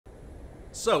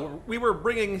So, we were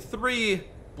bringing 3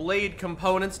 blade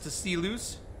components to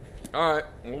Silus. Alright,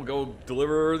 we'll go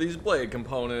deliver these blade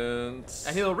components.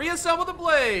 And he'll reassemble the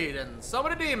blade and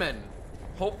summon a demon.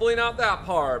 Hopefully not that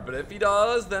part, but if he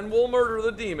does, then we'll murder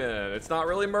the demon. It's not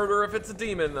really murder if it's a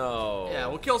demon, though. Yeah,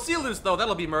 we'll kill Silus, though.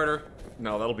 That'll be murder.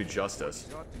 No, that'll be justice.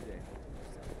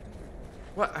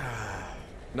 What?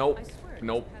 Nope.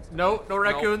 Nope. No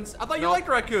raccoons? Nope. I thought you Nope. liked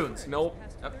raccoons. Nope.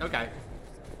 Okay.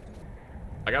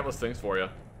 I got those things for you.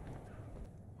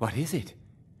 What is it?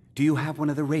 Do you have one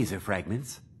of the razor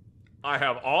fragments? I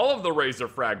have all of the razor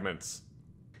fragments.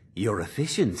 You're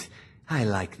efficient. I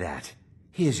like that.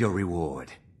 Here's your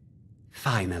reward.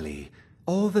 Finally,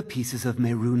 all the pieces of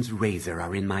Mehrunes' razor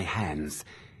are in my hands.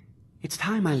 It's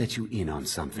time I let you in on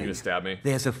something. You gonna stab me?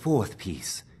 There's a 4th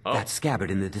piece. Oh. That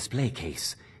scabbard in the display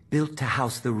case. Built to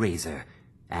house the razor.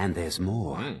 And there's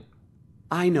more.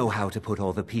 I know how to put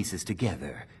all the pieces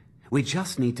together. We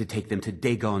just need to take them to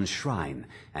Dagon's shrine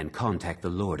and contact the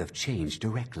Lord of Change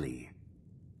directly.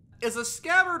 Is a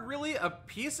scabbard really a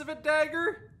piece of a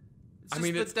dagger? It's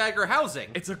just the dagger housing.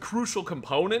 It's a crucial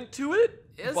component to it.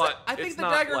 Is but it? I think it's the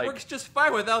not dagger like... works just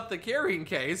fine without the carrying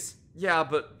case. Yeah,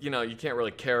 but, you know, you can't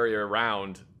really carry it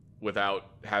around without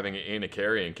having it in a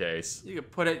carrying case. You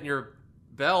could put it in your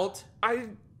belt. A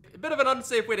bit of an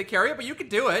unsafe way to carry it, but you could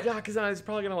do it. Yeah, because then it's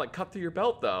probably gonna, like, cut through your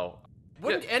belt, though.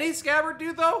 Wouldn't any scabbard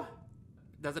do, though?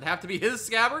 Does it have to be his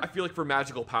scabbard? I feel like for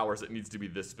magical powers, it needs to be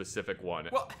this specific one.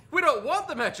 Well, we don't want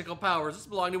the magical powers. This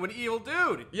belongs to an evil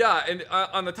dude. Yeah, and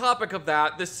on the topic of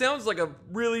that, this sounds like a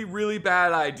really, really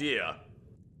bad idea.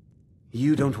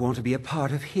 You don't want to be a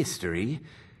part of history?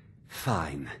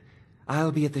 Fine.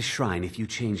 I'll be at the shrine if you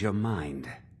change your mind.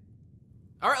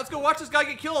 All right, let's go watch this guy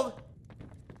get killed.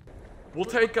 We'll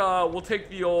take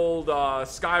the old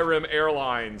Skyrim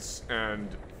Airlines and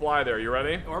fly there. You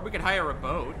ready? Or we could hire a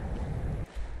boat.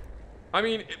 I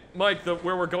mean, Mike,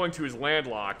 where we're going to is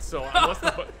landlocked, so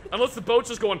unless the boat's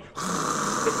just going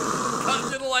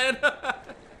Cut to the land.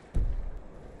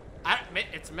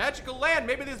 It's magical land.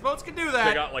 Maybe these boats can do that.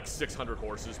 They got like 600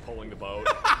 horses pulling the boat.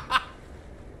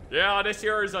 Yeah, this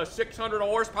here is a 600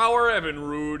 horsepower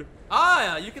Evinrude.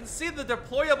 Ah, you can see the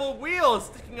deployable wheels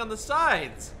sticking on the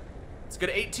sides. It's good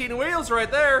 18 wheels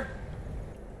right there.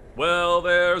 Well,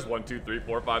 there's 1, 2, 3,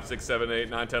 4, 5, 6, 7, 8,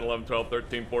 9, 10, 11, 12,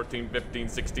 13, 14, 15,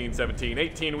 16, 17,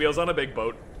 18 wheels on a big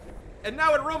boat. And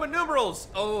now in Roman numerals.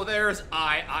 Oh, there's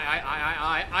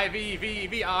I, V, V,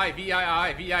 V, I, V,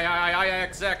 I, V, I,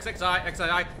 X, X, X, I, X,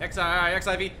 I, X, I, X,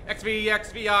 I, V, X, V,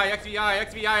 X, V, I, X, V, I,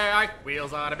 X, V, I.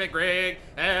 Wheels on a big rig,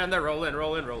 and they're rolling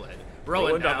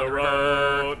down the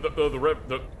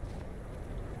road.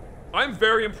 I'm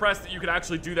very impressed that you could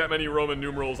actually do that many Roman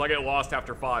numerals. I get lost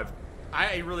after 5.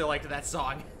 I really liked that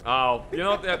song. Oh, you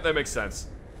know, that makes sense.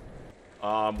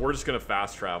 We're just gonna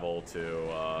fast travel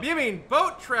to, You mean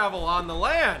boat travel on the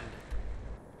land?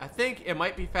 I think it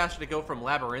might be faster to go from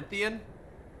Labyrinthian.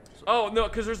 Oh, no,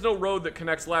 because there's no road that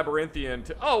connects Labyrinthian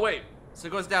to... Oh, wait. So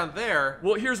it goes down there.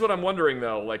 Well, here's what I'm wondering,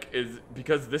 though. Like,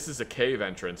 because this is a cave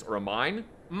entrance or a mine?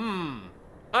 You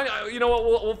know what?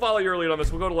 We'll follow your lead on this.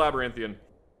 We'll go to Labyrinthian.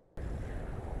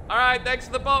 All right, thanks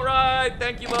for the boat ride.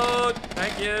 Thank you, boat.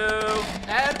 Thank you.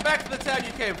 And back to the town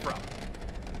you came from.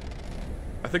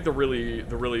 I think the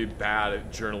really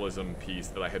bad journalism piece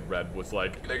that I had read was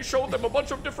like, they showed them a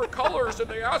bunch of different colors and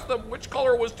they asked them which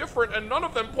color was different and none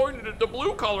of them pointed at the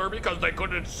blue color because they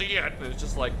couldn't see it. And it's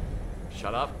just like,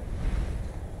 shut up.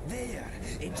 There,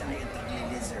 a giant ugly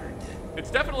lizard. It's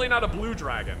definitely not a blue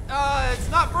dragon. It's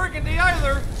not burgundy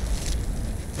either.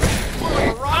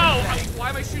 Why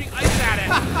am I shooting ice at it?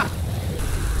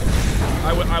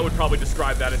 I would probably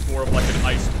describe that as more of like an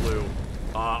ice blue.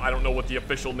 I don't know what the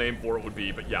official name for it would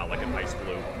be, but yeah, like an ice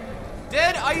blue.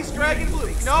 Dead ice dragon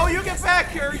blue. No, you get back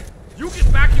here. You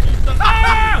get back here, you son.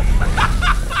 Ah!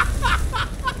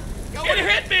 It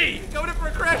hit me! Going in for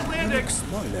a crash landing.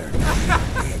 Spoiler.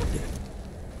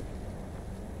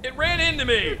 It ran into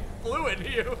me. Flew into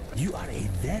you. You are a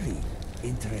very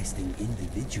interesting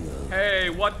individual. Hey,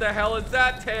 what the hell is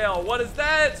that tail? What is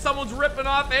that? Someone's ripping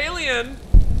off Alien.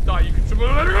 Thought you could.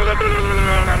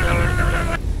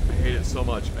 I hate it so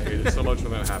much. I hate it so much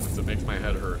when that happens. It makes my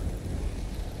head hurt.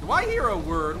 Do I hear a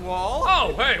word wall?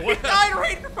 Oh, hey, what? He died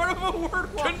right in front of a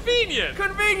word wall. Convenient.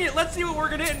 Convenient. Let's see what we're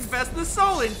gonna invest the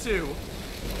soul into.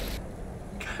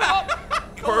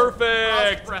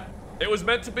 Perfect. It was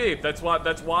meant to be. That's why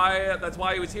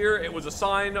he was here. It was a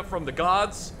sign from the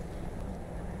gods.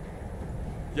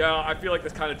 Yeah, I feel like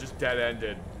this kind of just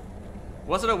dead-ended.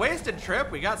 Wasn't a wasted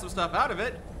trip. We got some stuff out of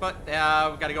it, but we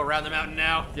gotta go around the mountain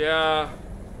now. Yeah,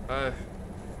 I'm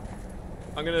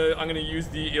gonna use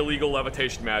the illegal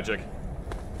levitation magic.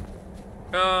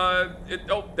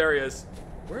 Oh, there he is.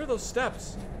 Where are those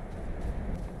steps?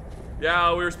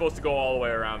 Yeah, we were supposed to go all the way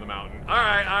around the mountain. All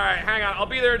right, hang on. I'll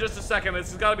be there in just a second.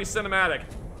 This has got to be cinematic.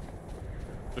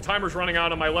 The timer's running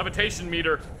out on my levitation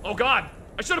meter. Oh, God.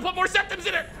 I should have put more septums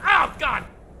in it. Oh, God.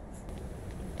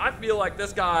 I feel like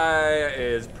this guy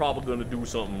is probably going to do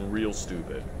something real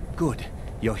stupid. Good.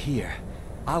 You're here.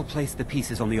 I'll place the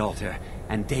pieces on the altar,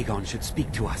 and Dagon should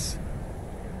speak to us.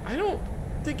 I don't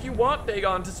think you want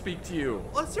Dagon to speak to you.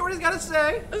 Let's hear what he's got to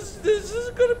say. This is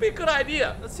going to be a good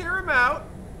idea. Let's hear him out.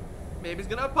 Maybe he's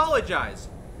gonna apologize.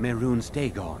 Mehrunes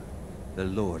Dagon, the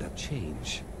Lord of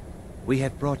Change. We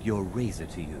have brought your razor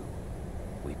to you.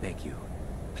 We beg you,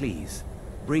 please,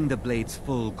 bring the blade's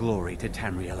full glory to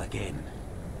Tamriel again.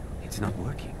 It's not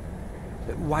working.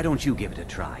 Why don't you give it a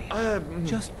try?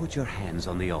 Just put your hands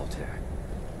on the altar.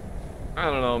 I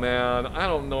don't know, man. I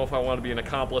don't know if I want to be an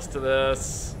accomplice to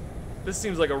this. This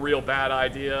seems like a real bad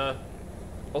idea.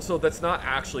 Also, that's not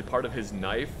actually part of his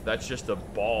knife. That's just a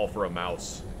ball for a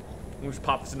mouse. Let me just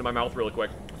pop this into my mouth really quick.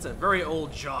 It's a very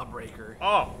old jawbreaker.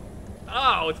 Oh,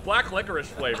 it's black licorice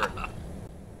flavor.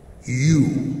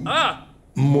 You,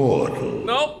 mortal.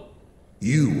 Nope.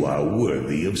 You are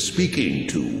worthy of speaking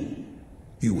to.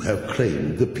 You have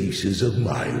claimed the pieces of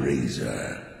my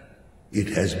razor. It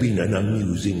has been an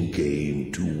amusing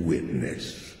game to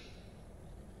witness.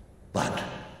 But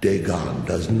Dagon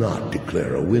does not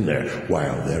declare a winner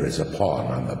while there is a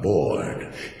pawn on the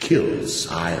board. Kill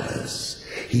Silas.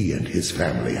 He and his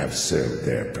family have served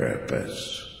their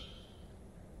purpose.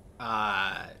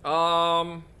 Why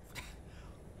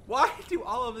do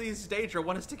all of these Daedra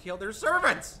want us to kill their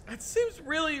servants? It seems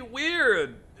really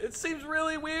weird. It seems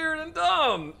really weird and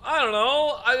dumb. I don't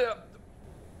know.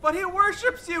 But he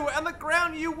worships you and the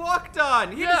ground you walked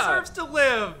on. He deserves to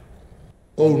live.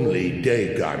 Only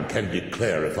Dagon can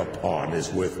declare if a pawn is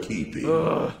worth keeping.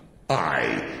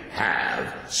 I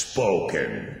have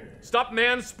spoken. Stop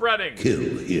man-spreading.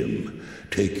 Kill him.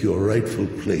 Take your rightful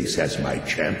place as my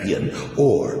champion,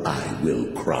 or I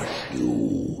will crush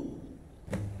you.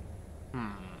 All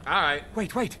right.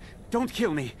 Wait, don't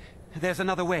kill me. There's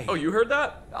another way. Oh, you heard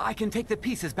that? I can take the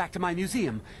pieces back to my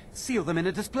museum, seal them in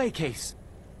a display case.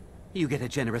 You get a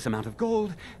generous amount of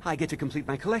gold, I get to complete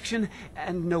my collection,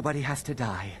 and nobody has to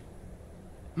die.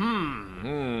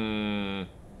 Yeah,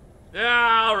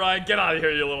 all right. Get out of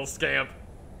here, you little scamp.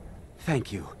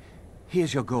 Thank you.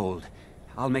 Here's your gold.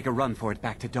 I'll make a run for it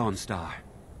back to Dawnstar.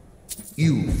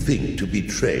 You think to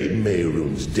betray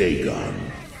Mehrunes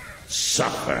Dagon.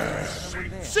 Suffer.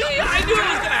 See, I knew it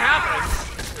was gonna happen.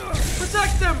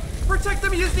 Protect him! Protect the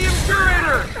museum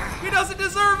curator! He doesn't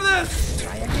deserve this!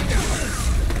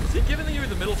 Is he giving you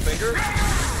the middle finger?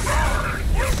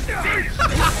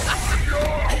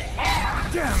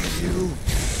 Damn you!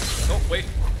 Oh, wait.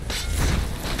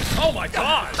 Oh my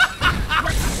God!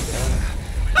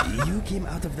 You came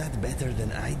out of that better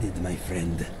than I did, my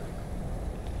friend.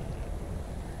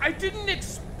 I didn't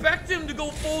expect him to go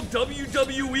full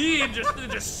WWE and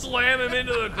just slam him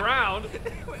into the ground.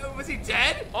 Was he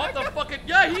dead? Off the fucking...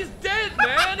 Yeah, he's dead,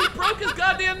 man! He broke his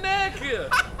goddamn neck!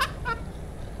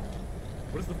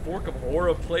 What is the fork of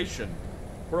horripilation?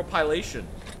 Horripilation.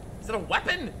 Is it a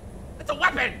weapon? It's a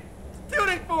weapon!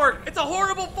 Tuning fork! It's a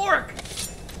horrible fork!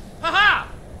 Haha!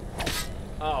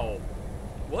 Oh.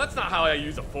 Well, that's not how I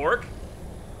use a fork.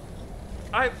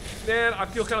 Man, I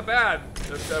feel kind of bad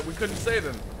that we couldn't save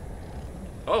him.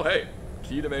 Oh, hey.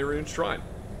 Key to Mehrunes Shrine.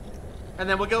 And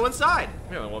then we'll go inside.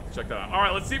 Yeah, we'll have to check that out. All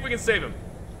right, let's see if we can save him.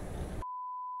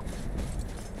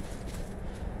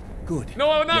 Good.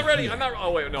 No, I'm not You're ready. here. I'm not...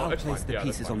 Oh, wait, no, I'll it's place fine. the Yeah,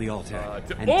 pieces on the altar,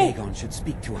 and oh! Dagon should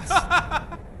speak to us.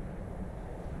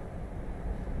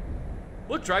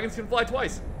 Look, dragons can fly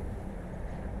twice.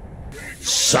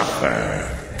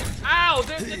 Suffer. Ow!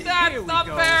 That's not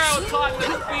fair! I was taught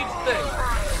this speech thing.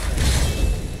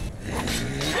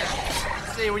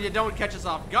 See, when you don't catch us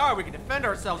off guard, we can defend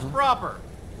ourselves proper.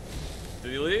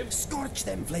 Did he leave? Scorch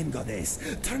them, Flame Goddess.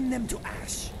 Turn them to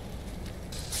ash.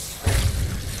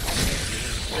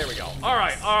 There we go. All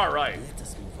right. Let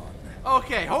us move on.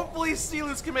 Okay, hopefully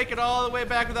Sealus can make it all the way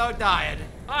back without dying.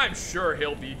 I'm sure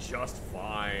he'll be just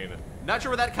fine. Not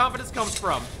sure where that confidence comes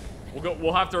from.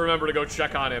 We'll have to remember to go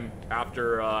check on him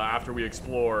after we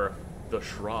explore the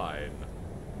shrine.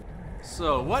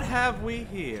 So, what have we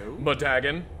here?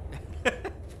 Dagon.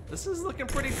 This is looking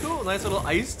pretty cool. Nice little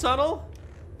ice tunnel.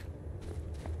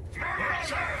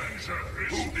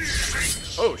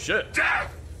 Oh shit.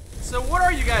 So what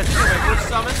are you guys doing? We're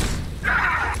summons?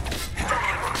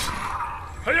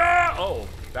 Hiya! Oh,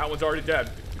 that one's already dead.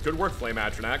 Good work, Flame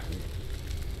Atronac.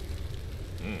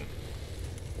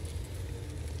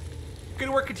 Good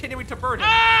work continuing to burn him.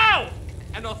 Ow!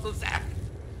 And also Zach.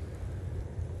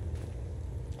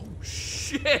 Oh,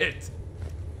 shit!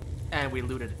 And we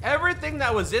looted everything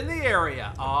that was in the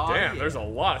area. Aw, Damn, yeah. there's a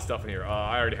lot of stuff in here.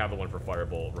 I already have the one for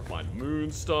Firebolt. Refined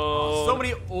Moonstone. Oh, so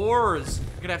many ores.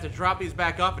 We're gonna have to drop these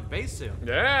back up in base soon.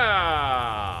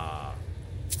 Yeah.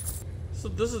 So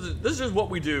this is just what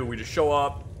we do. We just show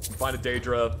up, find a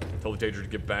Daedra, tell the Daedra to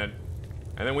get bent,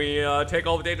 and then we take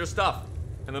all the Daedra stuff,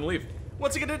 and then leave.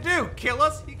 What's he gonna do? Kill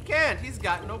us? He can't. He's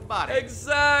got no body.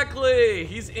 Exactly.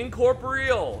 He's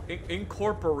incorporeal.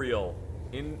 Incorporeal.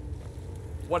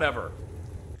 Whatever.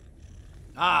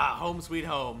 Ah, home sweet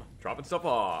home. Dropping stuff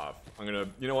off.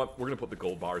 You know what? We're gonna put the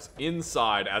gold bars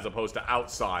inside as opposed to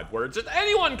outside, where just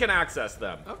anyone can access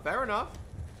them. Oh, fair enough.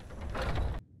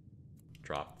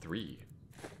 Drop 3.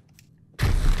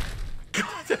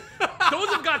 God, those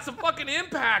have got some fucking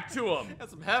impact to them. Got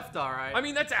some heft, all right. I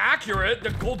mean, that's accurate. The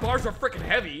gold bars are freaking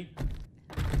heavy.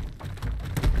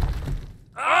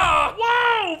 Ah!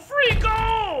 Whoa! Free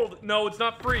gold! No, it's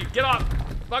not free. Get off.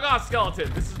 Fuck off, skeleton.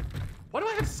 Why do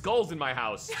I have skulls in my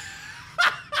house?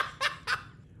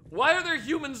 Why are there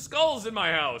human skulls in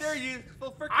my house? They're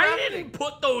useful for crafting. I didn't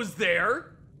put those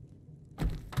there.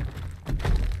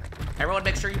 Everyone,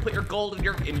 make sure you put your gold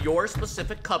in your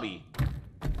specific cubby.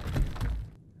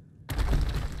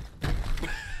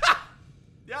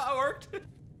 Yeah, it worked.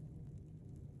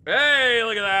 Hey,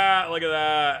 look at that. Look at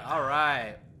that. All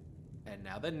right. And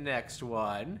now the next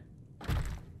one.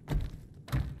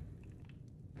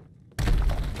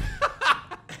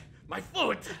 My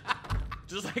foot.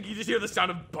 Just like you just hear the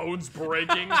sound of bones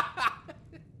breaking.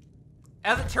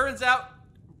 As it turns out,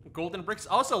 golden bricks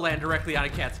also land directly on a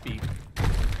cat's feet.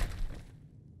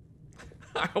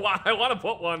 I want to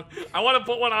put one. I want to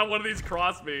put one on one of these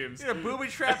cross beams. You're gonna booby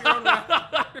trap your own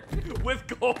raptor. With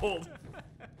gold.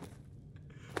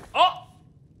 Oh!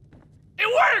 It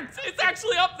worked! It's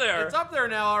actually up there. It's up there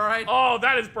now, all right. Oh,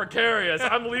 that is precarious.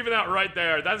 I'm leaving that right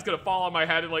there. That's gonna fall on my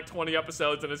head in like 20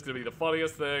 episodes, and it's gonna be the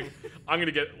funniest thing. I'm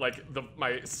gonna get like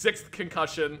my 6th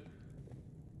concussion.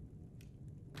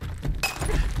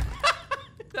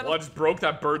 Well, I just broke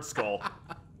that bird skull.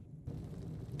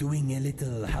 Doing a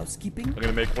little housekeeping? I'm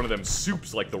gonna make one of them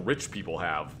soups like the rich people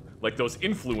have. Like those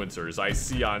influencers I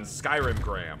see on Skyrim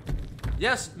Gram.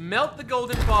 Yes, melt the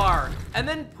golden bar, and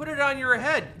then put it on your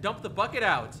head. Dump the bucket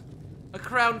out. A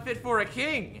crown fit for a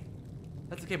king.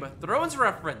 That's a Game of Thrones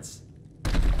reference.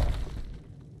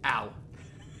 Ow.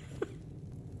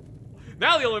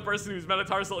 Now the only person whose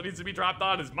metatarsal it needs to be dropped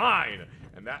on is mine.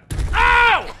 And that.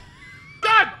 Ow!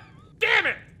 God damn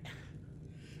it!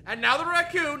 And now the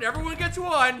raccoon. Everyone gets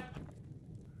one.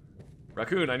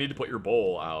 Raccoon, I need to put your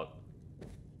bowl out.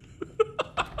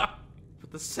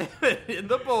 Put the salmon in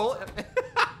the bowl.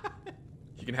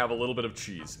 He can have a little bit of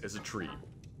cheese as a treat.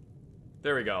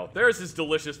 There we go. There's his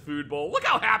delicious food bowl. Look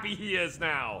how happy he is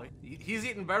now. He's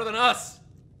eating better than us.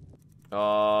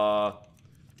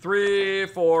 3,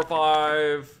 4,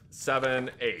 5, 7,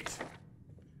 8.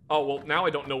 Oh, well, now I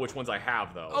don't know which ones I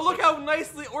have, though. Oh, look how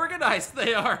nicely organized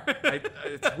they are.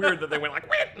 It's weird that they went like,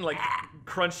 and like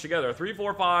crunched together. 3,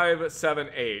 4, 5, 7,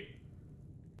 8.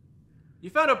 You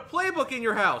found a playbook in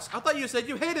your house. I thought you said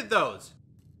you hated those.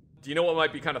 Do you know what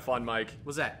might be kind of fun, Mike?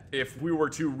 What's that? If we were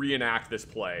to reenact this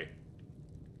play.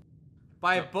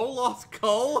 By Boloth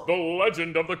Cole? The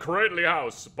Legend of the Krately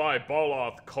House by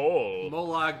Boloth Cole.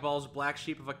 Molag Bal's black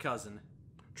sheep of a cousin.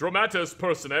 Dramatis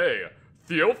Personae.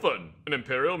 Theophan, an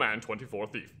Imperial Man 24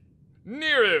 thief.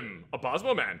 Near him, a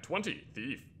Bosmo Man 20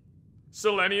 thief.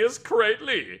 Selenius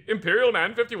Krately, Imperial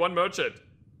Man 51 merchant.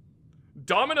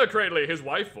 Domina Krately, his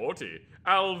wife 40.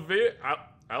 Alvia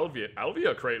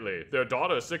Krately, their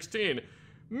daughter 16.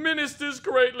 Ministers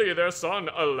Krately, their son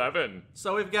 11.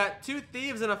 So we've got 2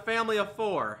 thieves and a family of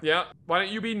 4. Yeah, why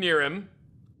don't you be near him?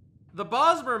 The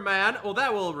Bosmer man, well,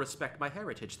 that will respect my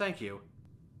heritage, thank you.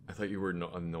 I thought you were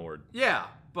a Nord. Yeah,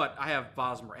 but I have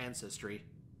Bosmer ancestry.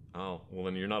 Oh, well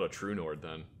then you're not a true Nord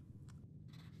then.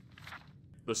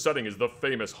 The setting is the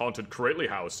famous haunted Krately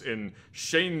house in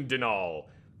Shandinal.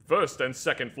 First and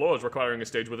second floors requiring a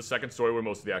stage with a second story where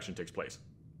most of the action takes place.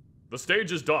 The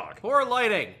stage is dark. Poor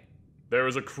lighting. There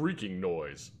is a creaking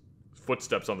noise.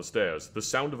 Footsteps on the stairs, the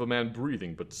sound of a man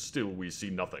breathing, but still we see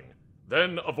nothing.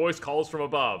 Then a voice calls from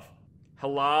above.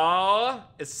 Hello?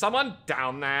 Is someone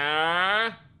down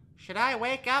there? Should I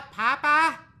wake up,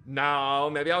 Papa? No,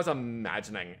 maybe I was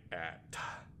imagining it.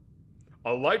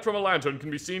 A light from a lantern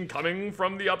can be seen coming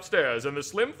from the upstairs in the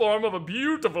slim form of a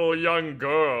beautiful young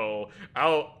girl.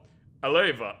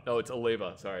 Aleva. Oh, it's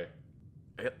Aleva, sorry.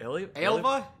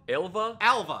 Alva? Alva?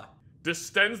 Alva.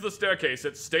 Descends the staircase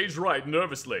at stage right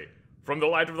nervously. From the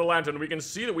light of the lantern, we can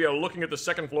see that we are looking at the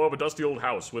second floor of a dusty old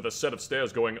house with a set of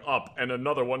stairs going up and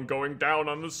another one going down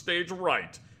on the stage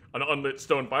right. An unlit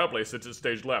stone fireplace sits at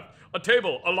stage left. A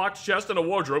table, a locked chest, and a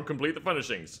wardrobe complete the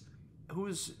furnishings.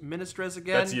 Who's Mehrunes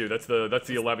again? That's you. That's the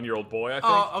 11-year-old boy, I think.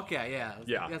 Oh, okay, yeah.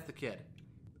 Yeah. That's the kid.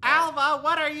 Alva,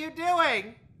 what are you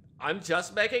doing? I'm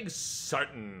just making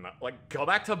certain. Like, go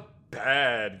back to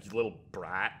bed, you little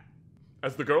brat.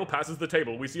 As the girl passes the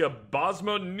table, we see a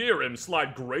Bosma near him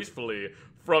slide gracefully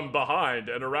from behind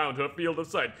and around her field of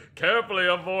sight, carefully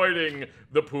avoiding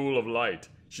the pool of light.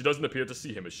 She doesn't appear to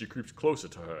see him as she creeps closer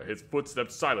to her, his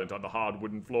footsteps silent on the hard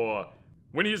wooden floor.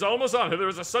 When he is almost on her, there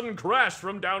is a sudden crash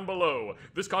from down below.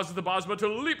 This causes the Bosma to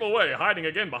leap away, hiding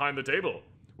again behind the table.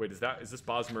 Wait, is this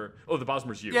Bosmer? Oh, the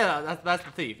Bosmer's you. Yeah, that's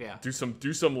the thief, yeah. Do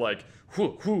some like,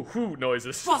 whoo, whoo, whoo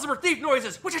noises. Bosmer thief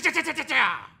noises!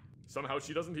 Somehow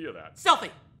she doesn't hear that.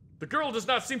 Stealthy! The girl does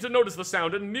not seem to notice the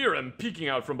sound, and Niram, peeking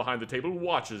out from behind the table,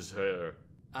 watches her.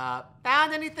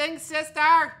 Found anything,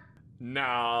 sister?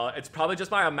 No, it's probably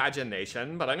just my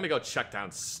imagination, but I'm gonna go check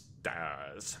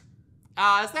downstairs.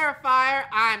 Is there a fire?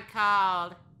 I'm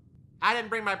cold. I didn't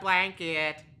bring my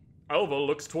blanket. Alva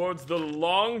looks towards the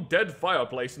long, dead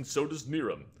fireplace, and so does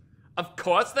Niram. Of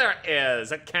course there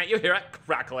is! Can't you hear it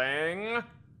crackling?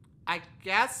 I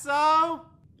guess so?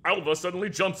 Alva suddenly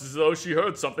jumps as though she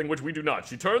heard something which we do not.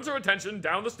 She turns her attention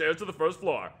down the stairs to the first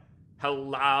floor.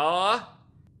 Hello?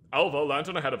 Alva,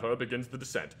 lantern ahead of her, begins the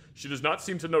descent. She does not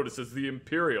seem to notice as the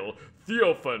Imperial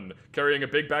Theophan, carrying a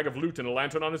big bag of loot and a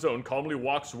lantern on his own, calmly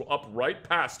walks up right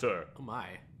past her. Oh my.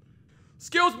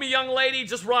 Excuse me, young lady,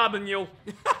 just robbing you.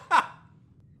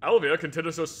 Alvia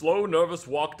continues her slow, nervous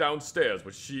walk downstairs,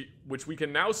 which we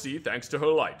can now see thanks to her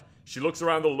light. She looks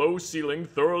around the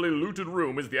low-ceilinged, thoroughly looted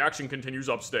room as the action continues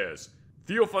upstairs.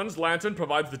 Theophan's lantern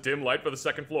provides the dim light for the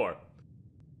second floor.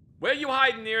 Where you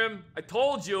hiding, Niram? I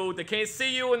told you, they can't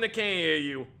see you and they can't hear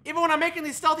you. Even when I'm making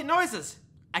these stealthy noises,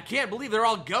 I can't believe they're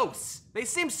all ghosts. They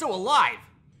seem so alive.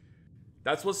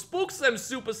 That's what spooks them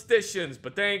superstitions,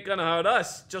 but they ain't gonna hurt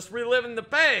us. Just reliving the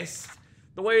past,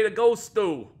 the way the ghosts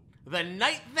do. The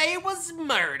night they was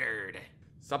murdered.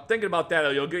 Stop thinking about that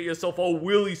or you'll get yourself all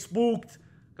willy spooked.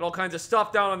 Got all kinds of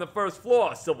stuff down on the first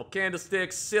floor. Silver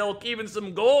candlesticks, silk, even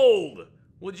some gold.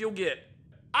 What'd you get?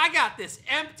 I got this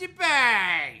empty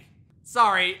bag.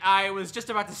 Sorry, I was just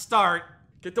about to start.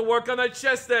 Get to work on that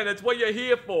chest then, it's what you're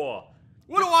here for.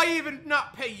 What do I even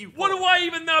not pay you for? What do I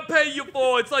even not pay you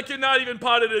for? It's like you're not even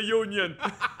part of the union.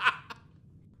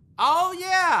 Oh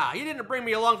yeah, you didn't bring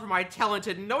me along for my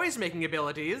talented noise-making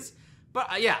abilities.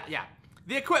 But yeah.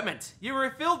 The equipment, you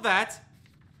refilled that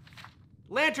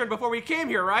lantern before we came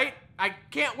here, right? I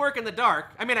can't work in the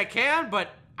dark. I mean, I can, but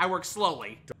I work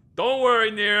slowly. Don't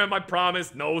worry, Niram, I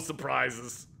promise, no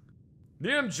surprises.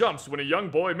 Niram jumps when a young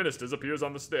boy ministers appears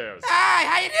on the stairs. Hi,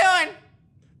 how you doing?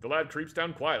 The lad creeps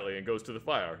down quietly and goes to the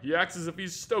fire. He acts as if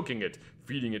he's stoking it,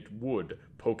 feeding it wood,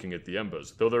 poking at the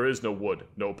embers, though there is no wood,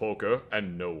 no poker,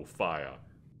 and no fire.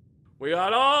 We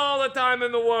got all the time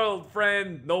in the world,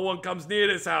 friend. No one comes near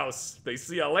this house. They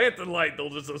see a lantern light, they'll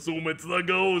just assume it's the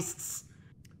ghosts.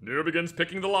 Niram begins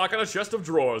picking the lock on a chest of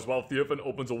drawers while Theophan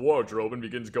opens a wardrobe and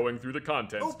begins going through the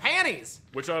contents. Oh, panties!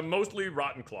 Which are mostly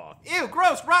rotten cloth. Ew,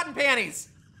 gross, rotten panties!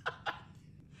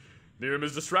 Niram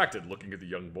is distracted, looking at the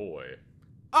young boy.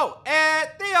 Oh,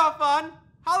 Theophan,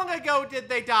 how long ago did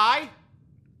they die?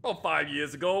 About 5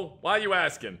 years ago. Why are you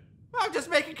asking? I'm just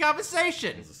making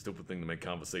conversation. It's a stupid thing to make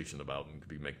conversation about, and could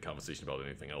be making conversation about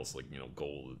anything else, like,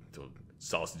 gold to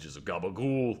sausages of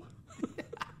gabagool.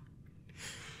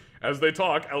 As they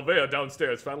talk, Alvea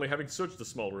downstairs, finally having searched the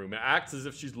small room, acts as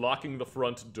if she's locking the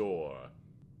front door.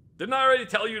 Didn't I already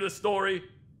tell you the story?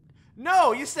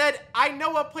 No, you said, I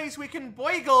know a place we can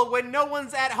boigle when no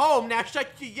one's at home, now shut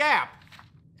your yap.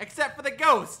 Except for the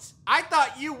ghosts. I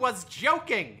thought you was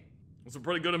joking. That's a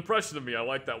pretty good impression of me, I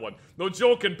like that one. No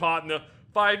joking, partner.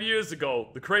 5 years ago,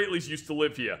 the Kratleys used to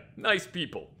live here. Nice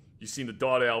people. You seen the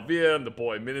daughter Alvea and the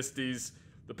boy Ministes.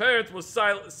 The parents were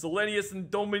Selenius and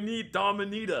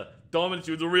Dominita.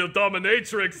 She was a real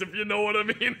dominatrix, if you know what I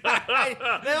mean.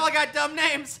 They all got dumb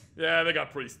names. Yeah, they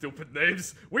got pretty stupid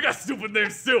names. We got stupid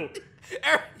names too.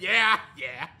 Yeah.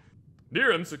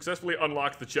 Niram successfully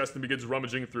unlocks the chest and begins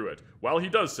rummaging through it. While he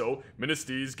does so,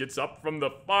 Ministes gets up from the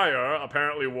fire,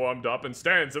 apparently warmed up, and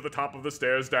stands at the top of the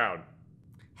stairs down.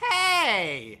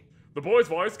 Hey! The boy's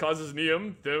voice causes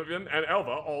Niram, Theophan, and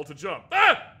Alva all to jump.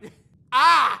 Ah!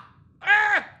 Ah!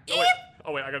 Ah!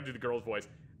 Oh wait, I gotta do the girl's voice.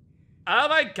 Oh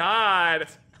my god!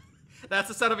 That's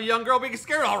the sound of a young girl being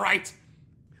scared, all right.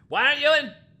 Why aren't you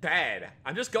in bed?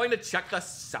 I'm just going to check the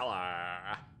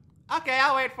cellar. Okay,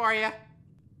 I'll wait for you.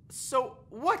 So,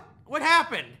 what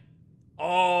happened?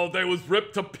 Oh, they was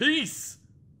ripped to piece.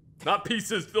 Not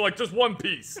pieces, like just one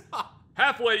piece.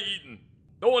 Halfway eaten.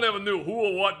 No one ever knew who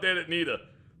or what did it neither.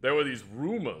 There were these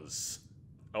rumors.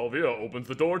 Alvira opens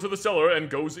the door to the cellar and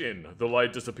goes in. The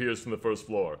light disappears from the first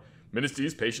floor.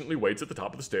 Mehrunes patiently waits at the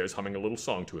top of the stairs, humming a little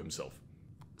song to himself.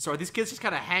 So are these kids just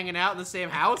kind of hanging out in the same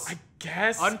house? I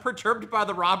guess. Unperturbed by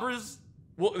the robbers?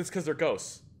 Well, it's because they're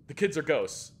ghosts. The kids are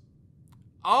ghosts.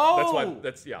 Oh!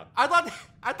 Yeah. I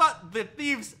thought the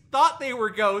thieves thought they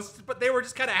were ghosts, but they were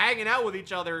just kind of hanging out with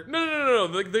each other. No.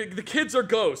 The kids are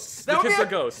ghosts. The kids are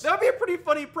ghosts. That would be a pretty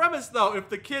funny premise, though, if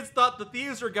the kids thought the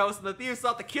thieves were ghosts and the thieves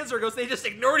thought the kids were ghosts. They just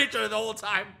ignored each other the whole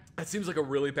time. That seems like a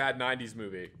really bad 90s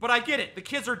movie. But I get it. The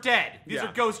kids are dead. These Yeah.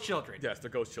 are ghost children. Yes, they're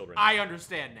ghost children. I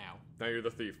understand now. Now you're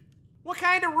the thief. What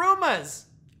kind of rumors?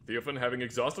 Theophan, having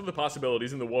exhausted the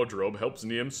possibilities in the wardrobe, helps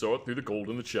Niam sort through the gold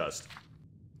in the chest.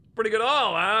 Pretty good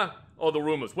all, huh? All the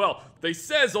rumors. Well, they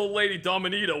says old lady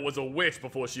Dominita was a witch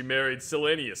before she married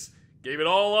Silenius. Gave it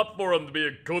all up for him to be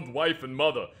a good wife and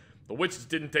mother. The witches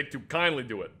didn't take too kindly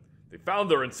to it. They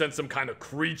found her and sent some kind of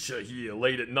creature here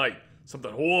late at night.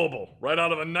 Something horrible, right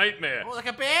out of a nightmare. Oh, like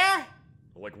a bear?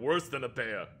 Like worse than a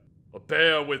bear. A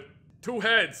bear with 2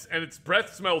 heads, and its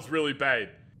breath smells really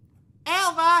bad.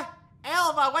 Elva,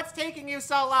 what's taking you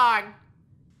so long?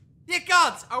 Ye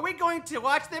gods, are we going to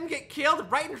watch them get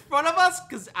killed right in front of us?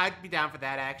 Because I'd be down for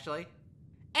that, actually.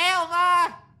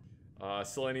 Elva!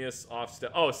 Silenius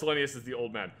Silenius is the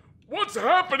old man. What's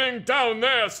happening down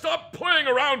there? Stop playing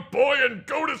around, boy, and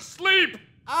go to sleep!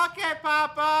 Okay,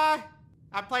 Papa.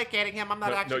 I'm placating him. I'm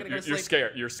not actually gonna go to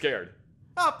sleep. You're scared.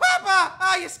 Oh, Papa!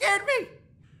 Oh, you scared me!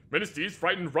 Mehrunes,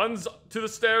 frightened, runs to the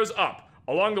stairs up.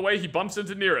 Along the way, he bumps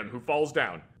into Niram, who falls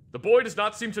down. The boy does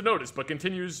not seem to notice, but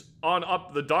continues on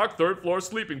up the dark third-floor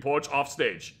sleeping porch off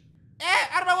stage.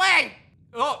 Out of my way!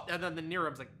 Oh, and then the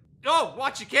Niram's like, oh,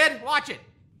 watch it, kid, watch it.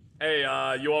 Hey,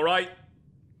 you alright?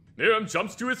 Niram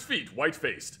jumps to his feet,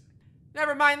 white-faced.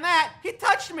 Never mind that, he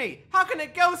touched me. How can a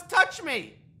ghost touch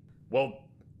me? Well,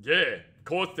 yeah, of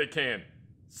course they can.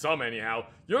 Some, anyhow.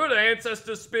 You're the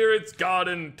ancestor spirits,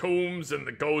 garden, tombs, and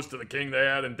the ghost of the king they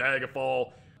had in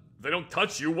Daggerfall. If they don't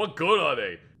touch you, what good are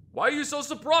they? Why are you so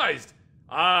surprised?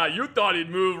 You thought he'd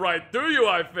move right through you,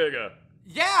 I figure.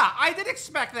 Yeah, I did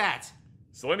expect that.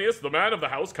 Silenius, the man of the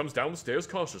house, comes down the stairs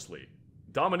cautiously.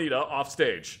 Dominita off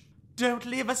stage. Don't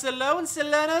leave us alone,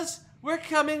 Silenas. We're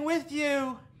coming with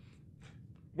you.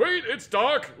 Wait, it's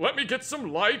dark. Let me get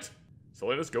some light.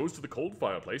 Silenius goes to the cold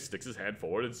fireplace, sticks his hand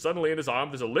forward, and suddenly in his arm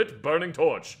there's a lit, burning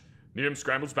torch. Niam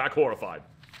scrambles back, horrified.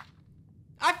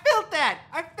 I felt that!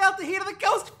 I felt the heat of the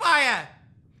ghost fire!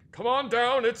 Come on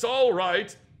down, it's all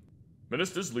right.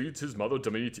 Mehrunes leads his mother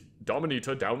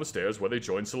Dominita down the stairs where they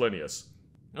join Silenius.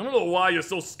 I don't know why you're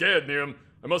so scared, Niam.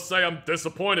 I must say I'm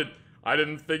disappointed. I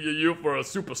didn't figure you for a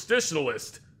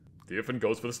superstitionalist. Theophan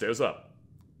goes for the stairs up.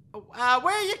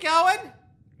 Where are you going?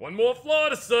 One more floor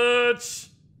to search.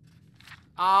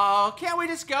 Oh, can't we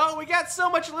just go? We got so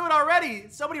much loot already.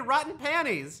 So many rotten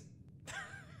panties.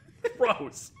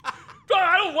 Gross.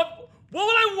 I don't want... What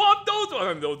would I want those?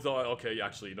 Okay,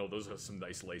 actually, no, those are some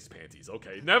nice lace panties.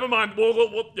 Okay, never mind.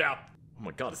 Yeah. Oh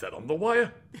my god, is that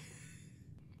underwire?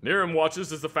 Niram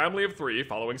watches as the family of 3,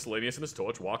 following Silenius and his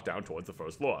torch, walk down towards the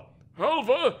first floor.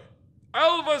 Alva!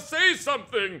 Alva, say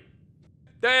something!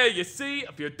 There, you see?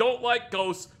 If you don't like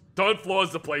ghosts, 3rd floor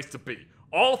is the place to be.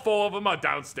 All 4 of them are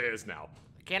downstairs now.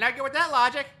 Can't argue with that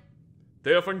logic.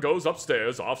 Theophan goes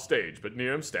upstairs, off stage, but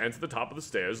Niram stands at the top of the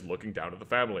stairs, looking down at the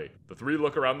family. The 3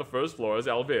 look around the first floor as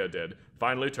Alvira did,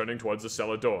 finally turning towards the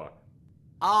cellar door.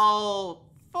 All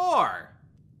 4.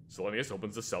 Silenius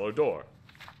opens the cellar door.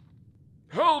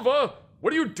 Helva!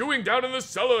 What are you doing down in the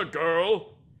cellar,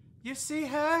 girl? You see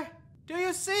her? Do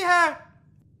you see her?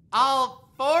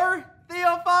 All 4,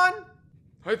 Theophan?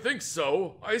 I think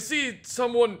so. I see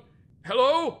someone...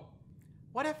 Hello?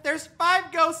 What if there's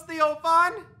 5 ghosts,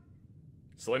 Theophan?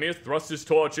 Silenius thrusts his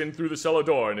torch in through the cellar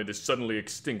door and it is suddenly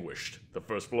extinguished. The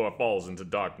first floor falls into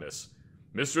darkness.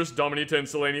 Mistress, Dominita, and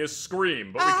Silenius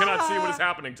scream, but we cannot see what is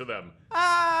happening to them.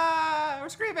 We're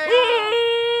screaming.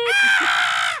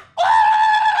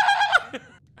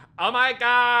 Oh my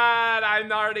god,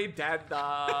 I'm already dead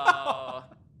though.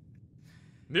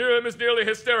 Niram is nearly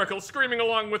hysterical, screaming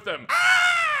along with them.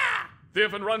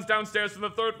 Theophan runs downstairs from the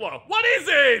 3rd floor. What is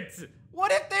it?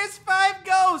 What if there's 5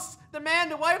 ghosts? The man,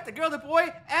 the wife, the girl, the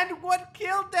boy, and what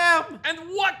killed them? And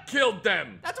what killed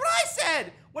them? That's what I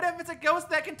said! What if it's a ghost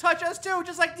that can touch us too,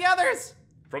 just like the others?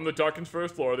 From the darkened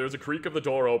 1st floor, there's a creak of the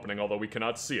door opening, although we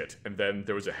cannot see it. And then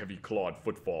there is a heavy clawed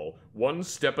footfall, 1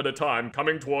 step at a time,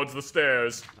 coming towards the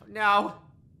stairs. Oh, no.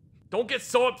 Don't get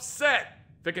so upset!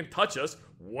 If it can touch us,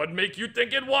 What make you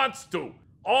think it wants to?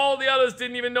 All the others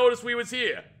didn't even notice we was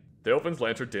here. The elfin's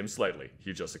lantern dimmed slightly.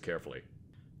 He adjusted carefully.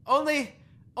 Only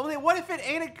what if it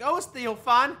ain't a ghost,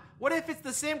 Theophan? What if it's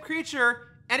the same creature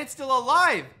and it's still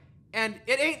alive? And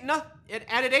it ain't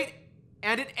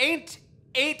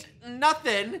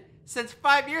nothing since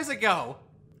 5 years ago.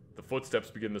 The footsteps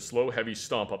begin the slow, heavy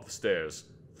stomp up the stairs.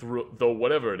 Though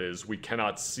whatever it is, we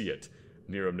cannot see it.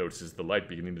 Nero notices the light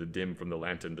beginning to dim from the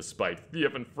lantern despite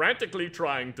Theophan frantically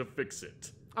trying to fix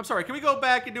it. I'm sorry, can we go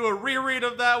back and do a reread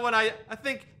of that one? I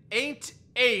think ain't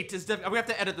eight is definitely. We have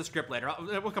to edit the script later.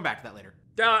 We'll come back to that later.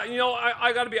 You know,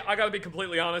 I gotta be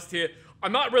completely honest here.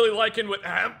 I'm not really liking with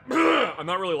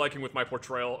my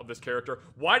portrayal of this character.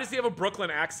 Why does he have a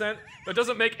Brooklyn accent? That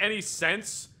doesn't make any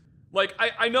sense. Like,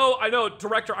 I know,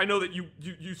 director, I know that you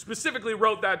specifically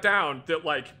wrote that down, that,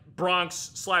 like,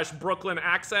 Bronx/Brooklyn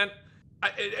accent.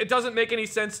 It doesn't make any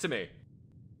sense to me.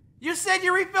 You said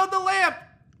you refilled the lamp,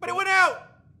 but it went out.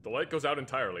 The light goes out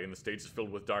entirely and the stage is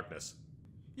filled with darkness.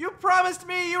 You promised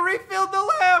me you refilled the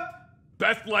lamp.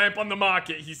 Best lamp on the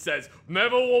market, he says.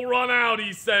 Never will run out,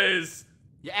 he says.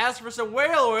 You asked for some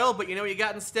whale oil, but you know what you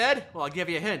got instead? Well, I'll give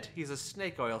you a hint. He's a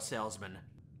snake oil salesman.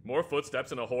 More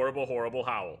footsteps and a horrible, horrible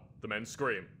howl. The men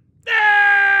scream.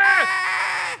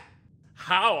 Ah!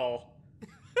 Howl.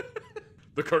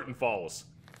 The curtain falls.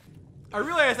 I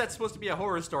realize that's supposed to be a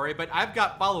horror story, but I've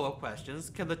got follow-up questions.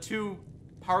 Can the two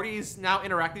parties now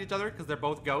interact with each other because they're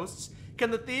both ghosts?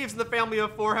 Can the thieves and the family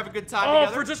of four have a good time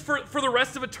together? For the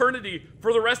rest of eternity.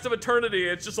 For the rest of eternity,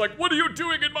 it's just like, what are you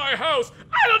doing in my house?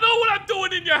 I don't know what I'm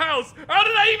doing in your house. How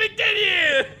did I even get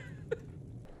here?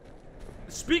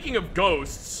 Speaking of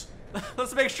ghosts.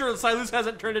 Let's make sure Silus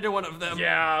hasn't turned into one of them.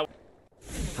 Yeah.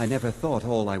 I never thought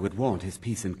all I would want is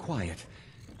peace and quiet,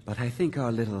 but I think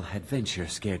our little adventure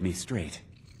scared me straight.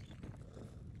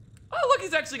 Oh, look,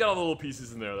 he's actually got all the little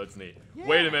pieces in there. That's neat. Yeah.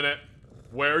 Wait a minute.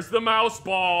 Where's the mouse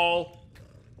ball?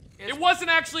 It wasn't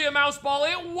actually a mouse ball.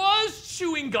 It was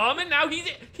chewing gum, and now he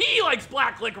likes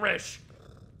black licorice.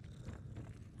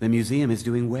 The museum is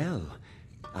doing well.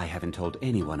 I haven't told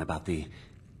anyone about the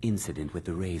incident with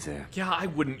the razor. Yeah, I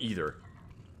wouldn't either.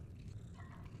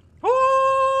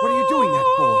 What are you doing that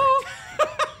for?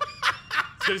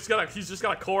 He's just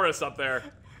got a chorus up there.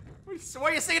 Why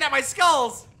are you singing at my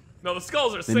skulls? No, the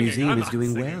skulls are the singing. The museum is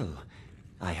doing singing. well.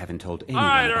 I haven't told anyone. All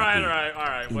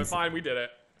right. Well, fine, we did it.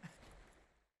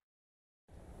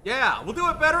 Yeah, we'll do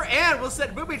it better, and we'll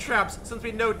set booby traps since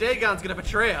we know Dagon's gonna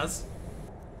betray us.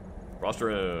 Frost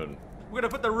rune. We're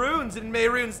gonna put the runes in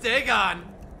Mehrunes Dagon.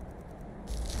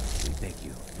 We beg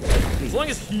you. As long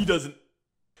as he doesn't.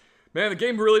 Man, the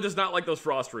game really does not like those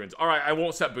frost runes. All right, I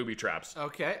won't set booby traps.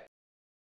 Okay.